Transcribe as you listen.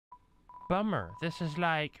bummer. This is,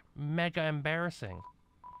 like, mega embarrassing.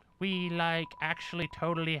 We, like, actually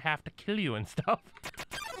totally have to kill you and stuff.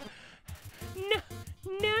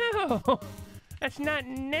 No! That's not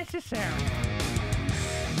necessary.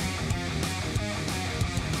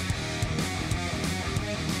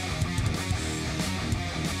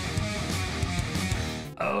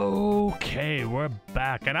 Okay, we're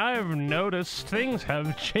back, and I've noticed things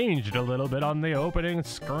have changed a little bit on the opening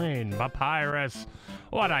screen. Papyrus,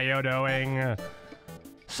 what are you doing?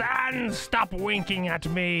 Sans, stop winking at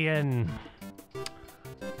me, and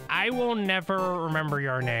I will never remember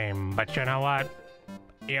your name, but you know what?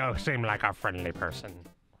 You seem like a friendly person.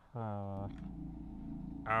 Oh,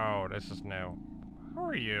 this is new. Who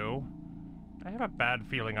are you? I have a bad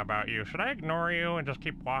feeling about you. Should I ignore you and just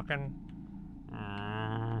keep walking?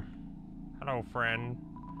 Hello, friend.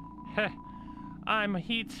 Heh, I'm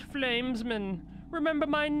Heat's Flamesman. Remember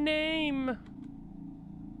my name.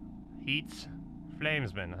 Heat's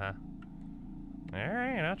Flamesman, huh?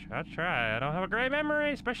 Alright, I'll try. I don't have a great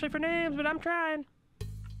memory, especially for names, but I'm trying.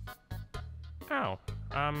 Oh,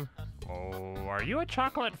 are you a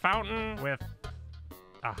chocolate fountain with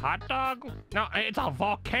a hot dog? No, it's a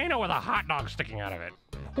volcano with a hot dog sticking out of it.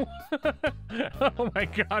 Oh my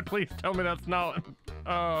god, please tell me that's not...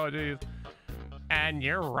 Oh, jeez. And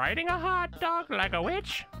you're riding a hot dog like a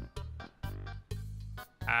witch?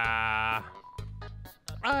 I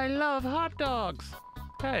love hot dogs.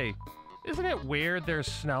 Hey, isn't it weird there's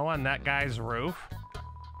snow on that guy's roof?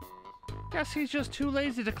 Guess he's just too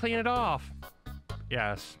lazy to clean it off.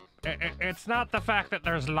 Yes, it's not the fact that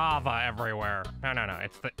there's lava everywhere. No,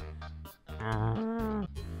 it's the...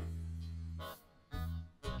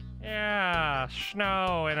 Yeah,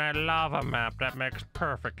 snow in a lava map. That makes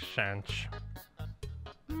perfect sense.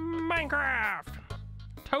 Minecraft!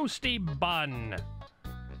 Toasty bun.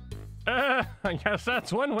 I guess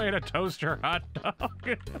that's one way to toast your hot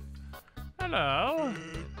dog. Hello.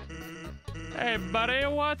 Hey, buddy,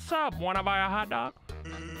 what's up? Wanna buy a hot dog?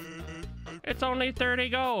 It's only 30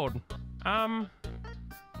 gold. Yeah,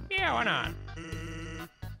 why not?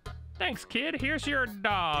 Thanks, kid. Here's your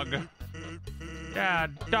dog. Yeah,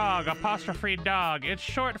 dog, apostrophe dog. It's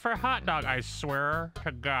short for hot dog. I swear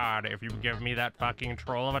to God, if you give me that fucking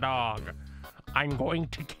troll of a dog, I'm going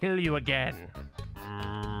to kill you again.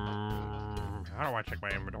 How do I check my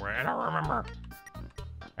inventory? I don't remember.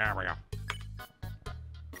 There we go.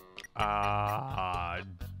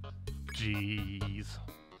 Jeez.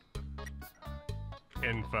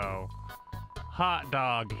 Info. Hot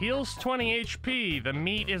dog. Heals 20 HP. The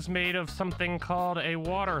meat is made of something called a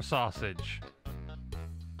water sausage.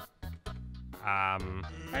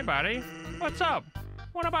 Hey buddy, what's up?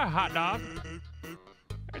 Wanna buy a hot dog?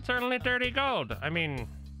 It's only 30 gold. I mean,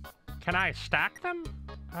 can I stack them?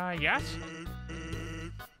 Yes.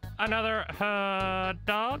 Another,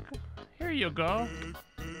 dog? Here you go.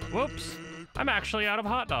 Whoops, I'm actually out of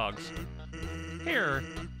hot dogs. Here,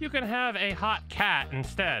 you can have a hot cat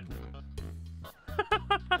instead.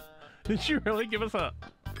 Did you really give us a...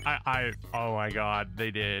 oh my god,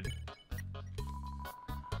 they did.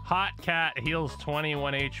 Hot cat heals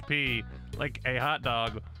 21 HP, like a hot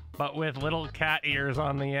dog, but with little cat ears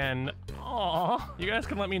on the end. Aww. You guys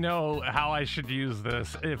can let me know how I should use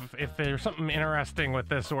this. If there's something interesting with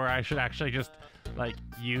this where I should actually just, like,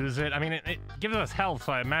 use it. I mean, it gives us health,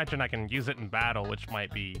 so I imagine I can use it in battle, which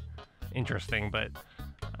might be interesting, but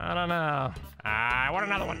I don't know. I want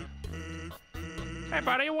another one. Hey,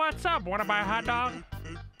 buddy, what's up? Want to buy a hot dog?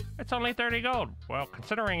 It's only 30 gold. Well,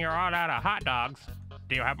 considering you're all out of hot dogs,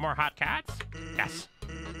 do you have more hot cats? Yes.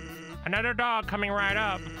 Another dog coming right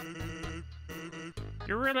up.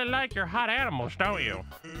 You really like your hot animals, don't you?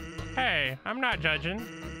 Hey, I'm not judging.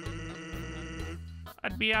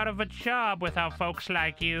 I'd be out of a job without folks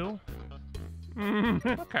like you.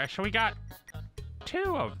 Okay, so we got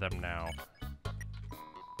 2 of them now.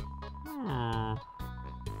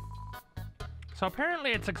 So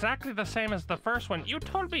apparently it's exactly the same as the first one. You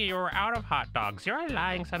told me you were out of hot dogs. You're a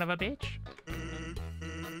lying son of a bitch.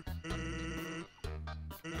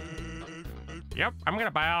 Yep, I'm gonna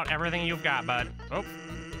buy out everything you've got, bud. Oh.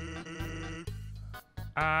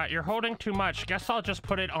 You're holding too much. Guess I'll just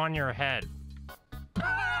put it on your head.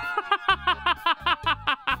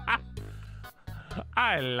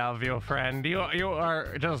 I love you, friend. You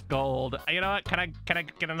are just gold. You know what? Can I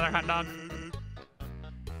get another hot dog?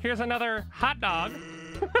 Here's another hot dog.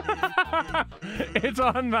 It's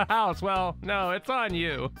on the house. Well, no, it's on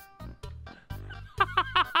you.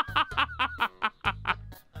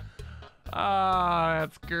 Oh,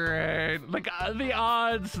 that's great. Like, the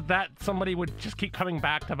odds that somebody would just keep coming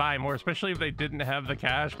back to buy more, especially if they didn't have the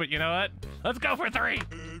cash. But you know what? Let's go for 3.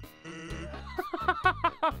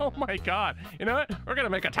 Oh my god. You know what? We're gonna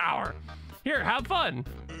make a tower. Here, have fun.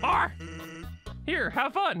 More. Here,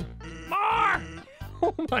 have fun. More.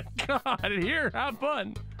 Oh my god. Here, have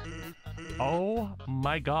fun. Oh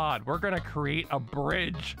my god. We're gonna create a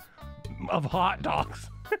bridge of hot dogs.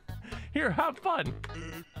 Here, have fun.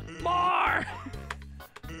 More.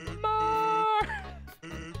 More.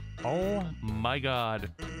 Oh my god.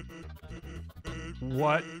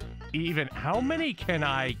 What even? How many can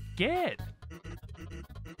I get?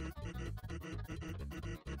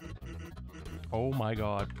 Oh my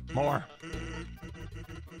god. More.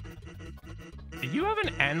 Do you have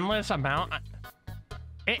an endless amount?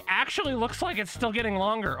 It actually looks like it's still getting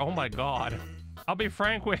longer. Oh my god. I'll be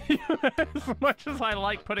frank with you. As much as I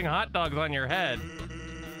like putting hot dogs on your head,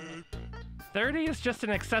 30 is just an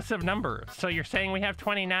excessive number. So you're saying we have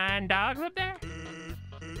 29 dogs up there?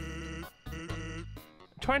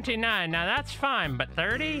 29, now that's fine, but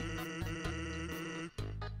 30?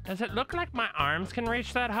 Does it look like my arms can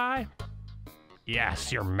reach that high?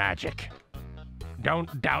 Yes, you're magic.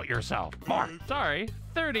 Don't doubt yourself. More. Sorry,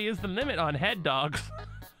 30 is the limit on head dogs.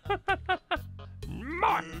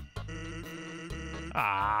 More.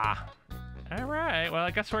 Ah. All right, well,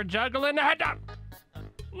 I guess we're juggling the head dog.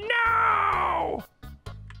 No!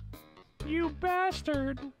 You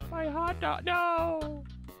bastard. My hot dog. No.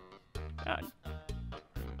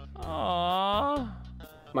 Aww.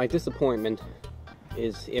 My disappointment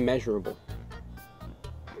is immeasurable,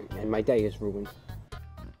 and my day is ruined.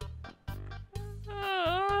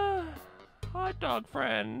 Hot dog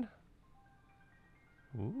friend.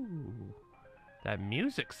 Ooh, that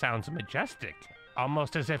music sounds majestic,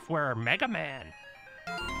 almost as if we're Mega Man.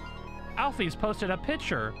 Alfie's posted a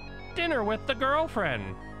picture. Dinner with the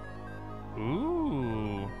girlfriend.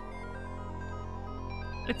 Ooh.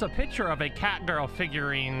 It's a picture of a cat girl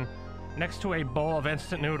figurine next to a bowl of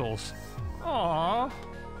instant noodles. Aww.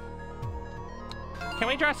 Can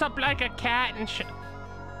we dress up like a cat and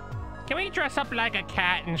Can we dress up like a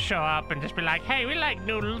cat and show up and just be like, hey, we like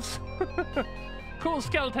noodles? Cool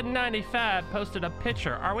Skeleton 95 posted a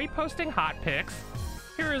picture. Are we posting hot pics?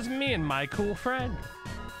 Here is me and my cool friend.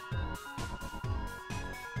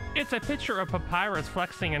 It's a picture of Papyrus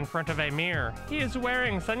flexing in front of a mirror. He is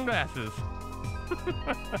wearing sunglasses.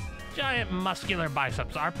 Giant muscular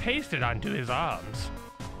biceps are pasted onto his arms.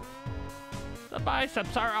 The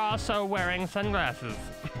biceps are also wearing sunglasses.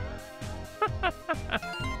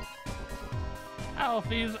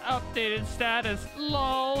 Alfie's updated status.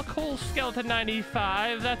 Lol, Cool Skeleton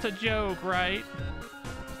 95. That's a joke, right?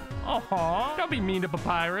 Aw, don't be mean to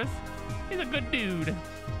Papyrus. He's a good dude.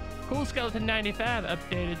 Cool Skeleton 95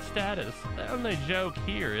 updated status. The only joke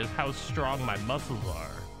here is how strong my muscles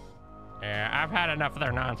are. Yeah, I've had enough of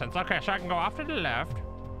their nonsense. Okay, so I can go off to the left.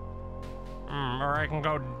 Or I can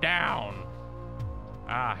go down.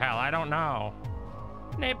 Ah, hell, I don't know.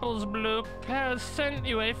 Naples Blue has sent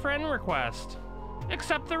you a friend request.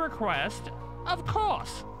 Accept the request, of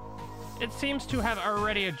course. It seems to have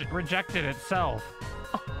already rejected itself.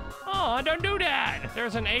 Oh, don't do that.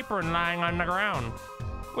 There's an apron lying on the ground.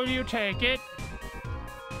 Will you take it?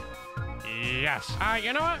 Yes.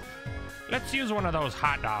 You know what? Let's use one of those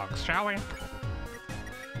hot dogs, shall we?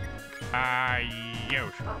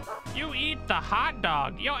 You eat the hot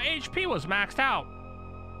dog. Your HP was maxed out.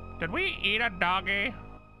 Did we eat a doggy?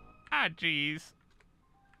 Ah, jeez.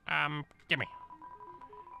 Gimme.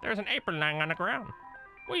 There's an apron lying on the ground.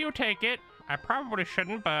 Will you take it? I probably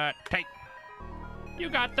shouldn't, but take. You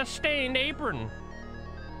got the stained apron.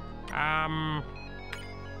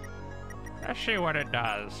 Let's see what it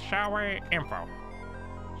does, shall we? Info.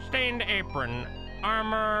 Stained apron.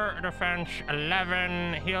 Armor, defense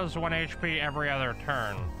 11, heals 1 HP every other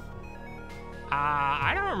turn.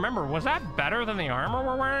 I don't remember. Was that better than the armor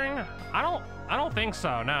we're wearing? I don't think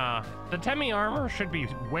so, nah. The Temmie armor should be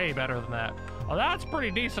way better than that. Well, that's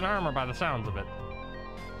pretty decent armor by the sounds of it.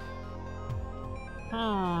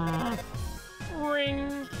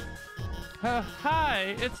 Ring.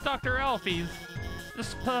 Hi, it's Dr. Alfie's.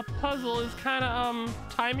 This puzzle is kind of,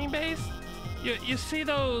 timing based. You see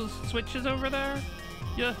those switches over there?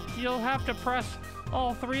 You'll have to press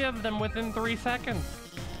all 3 of them within 3 seconds.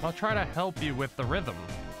 I'll try to help you with the rhythm.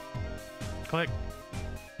 Click.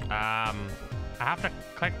 I have to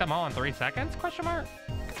click them all in 3 seconds? Question mark.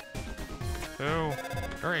 2,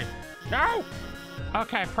 3. No!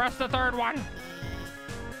 Okay, press the 3rd one.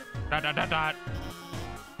 Dot dot dot dot.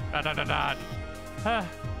 Dot dot dot dot.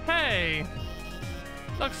 Hey.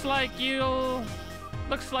 Looks like you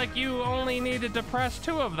only needed to press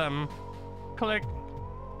 2 of them. Click.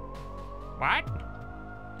 What?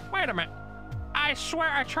 Wait a minute. I swear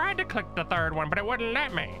I tried to click the 3rd one, but it wouldn't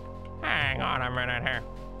let me. Hang on a minute here.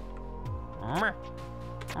 Meh,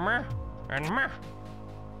 meh, and meh.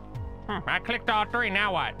 I clicked all three,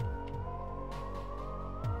 now what?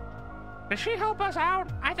 Did she help us out?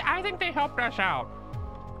 I think they helped us out.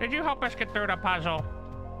 Did you help us get through the puzzle?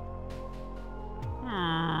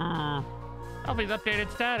 Elfie's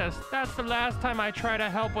updated status. That's the last time I try to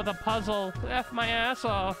help with a puzzle. F my ass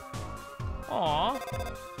off. Aw.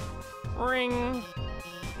 Ring.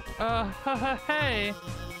 Hey.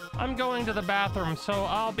 I'm going to the bathroom, so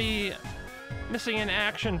I'll be missing in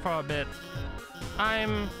action for a bit.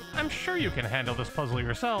 I'm sure you can handle this puzzle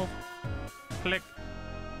yourself. Click.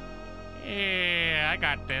 Yeah, I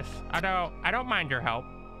got this. I don't mind your help.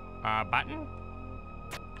 Button?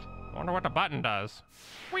 Wonder what the button does.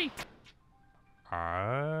 Whee! Oh,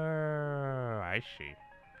 I see.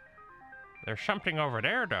 There's something over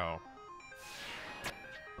there, though.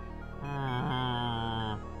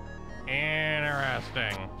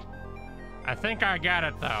 Interesting. I think I got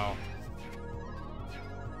it, though.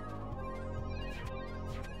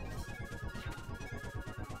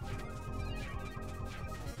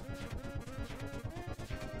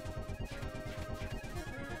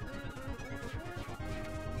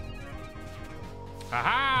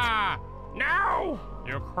 Aha! No!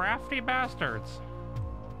 You crafty bastards.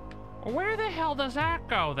 Where the hell does that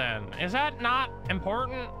go, then? Is that not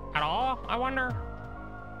important at all, I wonder?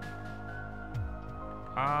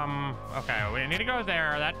 Okay, we need to go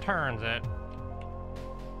there. That turns it.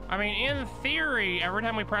 I mean, in theory, every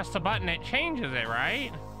time we press the button, it changes it,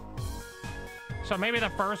 right? So maybe the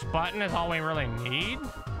first button is all we really need?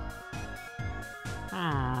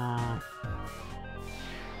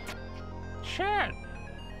 Shit!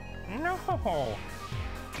 No!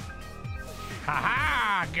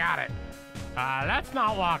 Haha! Got it! Let's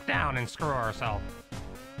not walk down and screw ourselves.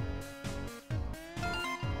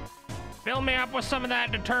 Fill me up with some of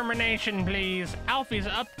that determination, please. Alfie's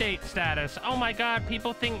update status. Oh my god,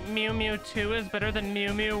 people think Mew Mew 2 is better than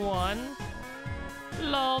Mew Mew 1?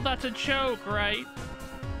 Lol, that's a joke, right?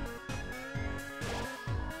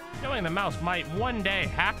 Knowing the mouse might one day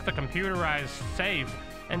hack the computerized safe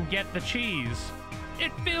and get the cheese.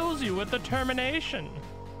 It fills you with determination.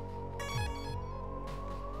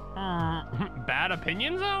 Bad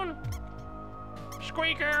opinion zone?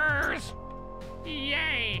 Squeakers!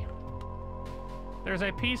 Yay! There's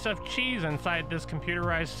a piece of cheese inside this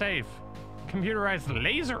computerized safe. Computerized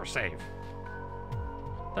laser safe.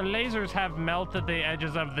 The lasers have melted the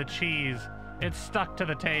edges of the cheese. It's stuck to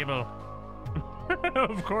the table.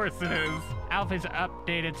 Of course it is. Alfie's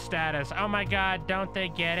updated status. Oh my god, don't they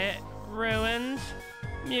get it? Ruins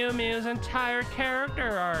Mew Mew's entire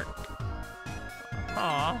character arc.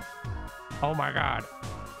 Aw. Oh my god.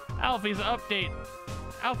 Alfie's updated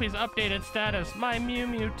status. My Mew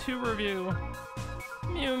Mew 2 review.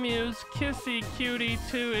 Mew Mew's Kissy Cutie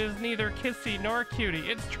 2 is neither kissy nor cutie.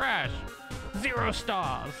 It's trash. 0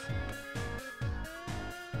 stars.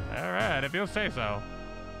 Alright, if you'll say so.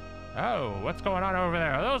 Oh, what's going on over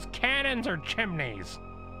there? Are those cannons or chimneys?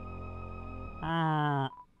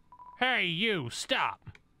 Hey, you, stop.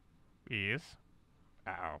 Yes?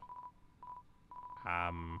 Uh-oh.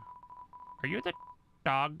 Are you the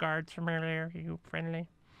dog guards from earlier? Are you friendly?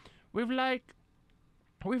 We've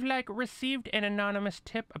received an anonymous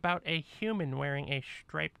tip about a human wearing a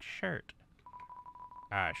striped shirt.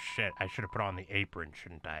 Ah, shit. I should have put on the apron,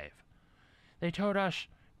 shouldn't I have? They told us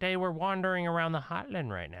they were wandering around the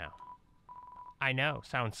Heartland right now. I know.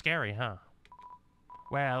 Sounds scary, huh?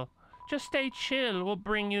 Well, just stay chill. We'll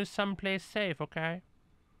bring you someplace safe, okay?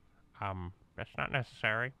 That's not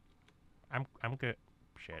necessary. I'm good.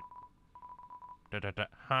 Shit.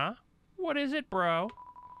 Huh? What is it, bro?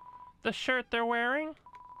 The shirt they're wearing?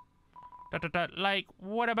 Like,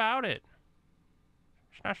 what about it?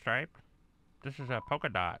 It's not striped. This is a polka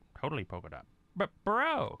dot. Totally polka dot. But,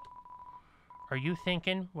 bro, are you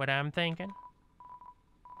thinking what I'm thinking?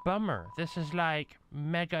 Bummer. This is, like,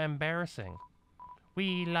 mega embarrassing.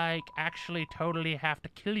 We, like, actually totally have to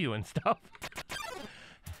kill you and stuff.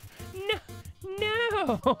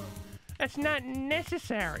 No! That's not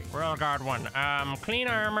necessary. Royal Guard 1. Clean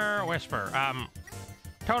armor, whisper.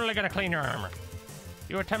 Totally gonna clean your armor.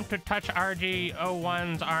 You attempt to touch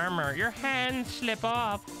RG-01's armor. Your hands slip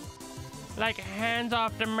off. Like hands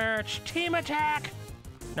off the merch. Team attack!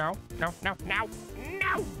 No, no, no, no,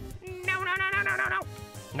 no! No, no, no, no, no, no, no!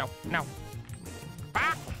 No, no.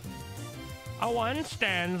 Back! A one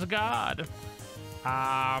stands guard.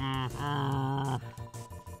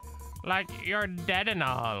 Like you're dead and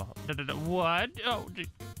all. What? Oh,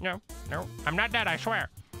 no, no. I'm not dead, I swear.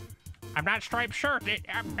 I'm not striped shirt.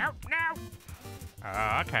 No, no.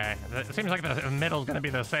 Okay. It seems like the middle's gonna be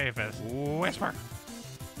the safest. Whisper.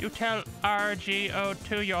 You tell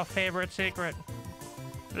RGO2 your favorite secret.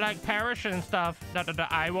 Like perishing and stuff.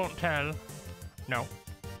 I won't tell. No.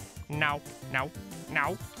 No. No.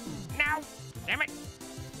 No. No. Damn it.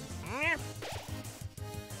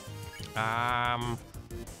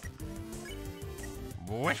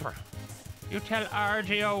 Whisper. You tell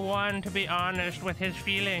RGO1 to be honest with his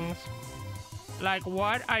feelings. Like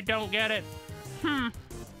what? I don't get it.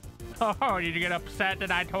 Oh, did you get upset that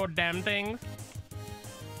I told them things?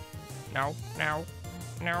 No, no,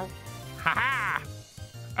 no. Haha!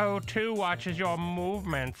 O2 watches your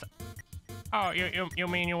movements. Oh, you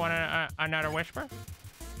mean you want another whisper?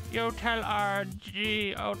 You tell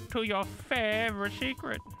RGO2 your favorite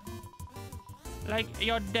secret. Like,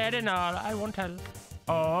 you're dead and all, I won't tell.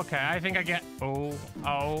 Oh, okay, I think I get... Oh,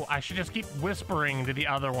 I should just keep whispering to the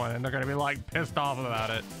other one, and they're gonna be, like, pissed off about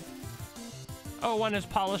it. Oh, one is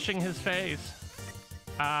polishing his face.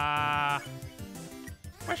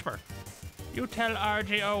 Whisper. You tell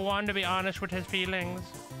RGO1 to be honest with his feelings.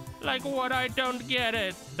 Like what? I don't get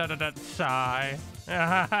it. Sigh.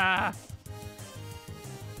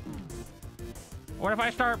 What if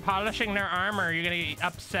I start polishing their armor? You're gonna get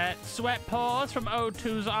upset. Sweat pours from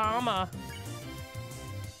O2's armor.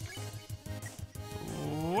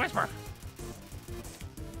 Whisper.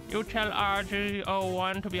 You tell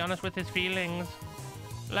RGO1 to be honest with his feelings.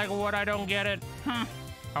 Like what? I don't get it.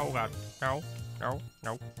 Oh god. No. No.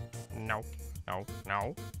 No. No. No.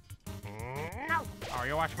 No. No. Oh,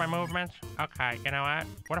 you watch my movements? Okay, you know what?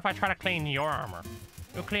 What if I try to clean your armor?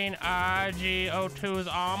 You clean RGO2's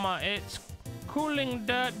armor. Its cooling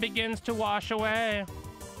dirt begins to wash away.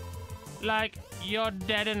 Like you're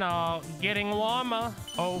dead and all, getting warmer.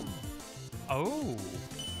 Oh. Oh.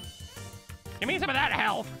 Give me some of that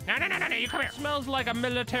health. No, you come here. Smells like a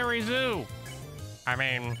military zoo. I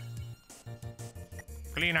mean,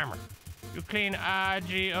 clean armor. You clean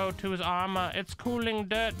RGO2's armor. Its cooling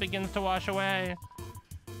dirt begins to wash away.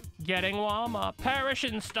 Getting warmer.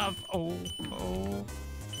 Perishing stuff. Oh.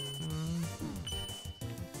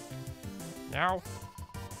 No.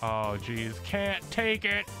 Oh, geez. Can't take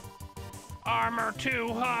it. Armor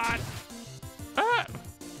too hot.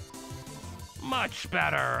 Much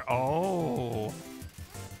better. Oh.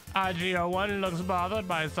 RGO1 looks bothered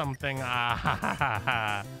by something.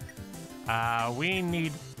 We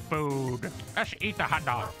need food. Let's eat the hot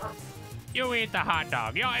dog. You eat the hot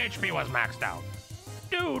dog. Your HP was maxed out.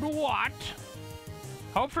 Dude, what?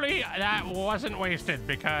 Hopefully that wasn't wasted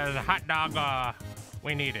because hot dog,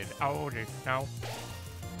 we needed. Oh, no.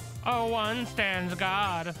 O1 stands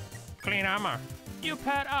guard. Clean armor. You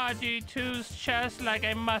pat RG2's chest like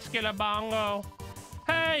a muscular bongo.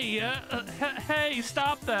 Hey, hey,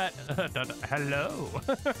 stop that. Hello.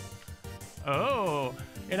 Oh,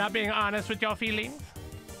 you're not being honest with your feelings?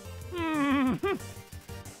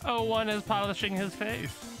 O1 is polishing his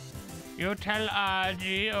face. You tell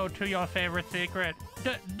RGO2 your favorite secret.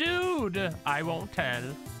 Dude, I won't tell.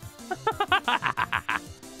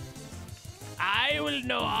 I will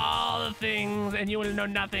know all the things and you will know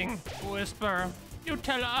nothing. Whisper. You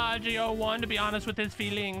tell RGO1 to be honest with his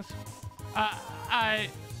feelings. Sigh.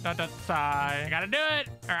 I gotta do it,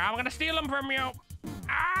 or I'm gonna steal them from you.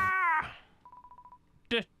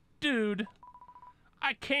 Dude.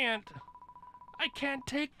 I can't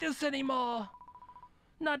take this anymore.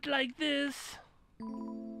 Not like this.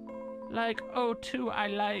 Like O2, I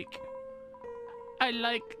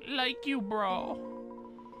like you, bro.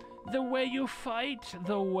 The way you fight,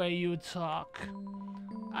 the way you talk.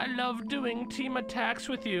 I love doing team attacks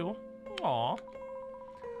with you. Aw.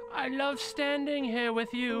 I love standing here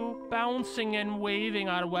with you, bouncing and waving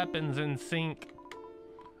our weapons in sync.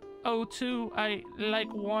 O2, I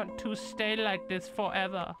want to stay like this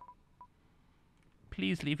forever.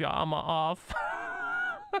 Please leave your armor off.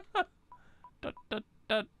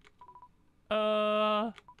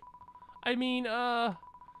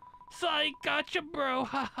 Psych, gotcha, bro,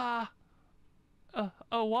 haha.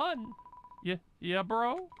 O1? Yeah,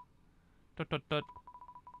 bro?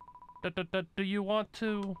 Do you want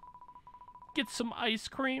to get some ice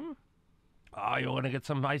cream? Oh, you want to get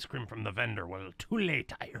some ice cream from the vendor? Well, too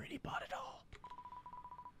late, I already bought it all.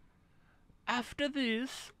 After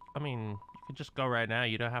this, you could just go right now,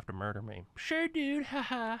 you don't have to murder me. Sure, dude,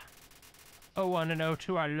 haha. O1 and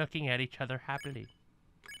O2 are looking at each other happily.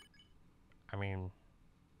 What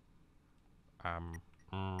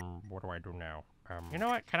do I do now? You know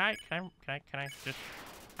what? Can I just...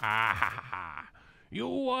 You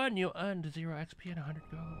won! You earned 0 XP and 100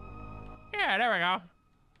 gold. Yeah, there we go.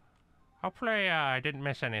 Hopefully, I didn't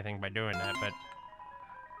miss anything by doing that, but...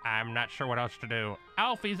 I'm not sure what else to do.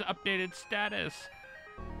 Alfie's updated status.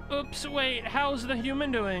 Oops, wait, how's the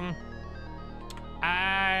human doing?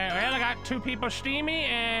 Well, I got 2 people steamy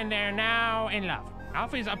and they're now in love.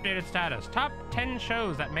 Alfie's updated status. Top 10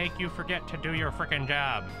 shows that make you forget to do your frickin'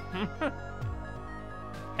 job.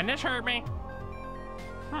 Can this hurt me?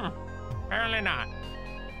 Apparently not.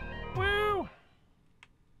 Woo!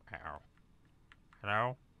 Uh-oh.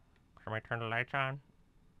 Hello? Somebody turn the lights on?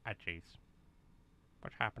 Ah, jeez.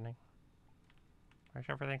 What's happening? Why is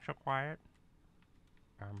everything so quiet?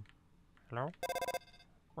 Hello?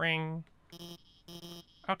 Ring.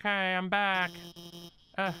 Okay, I'm back.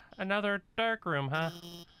 Another dark room, huh?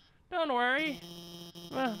 Don't worry.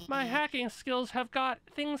 My hacking skills have got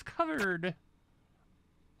things covered.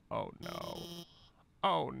 Oh no.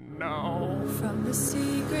 Oh no. From the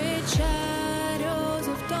secret shadows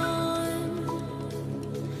of dawn,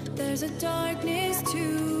 there's a darkness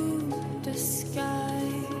to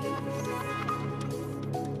disguise.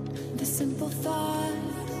 The simple thought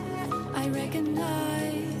I recognize.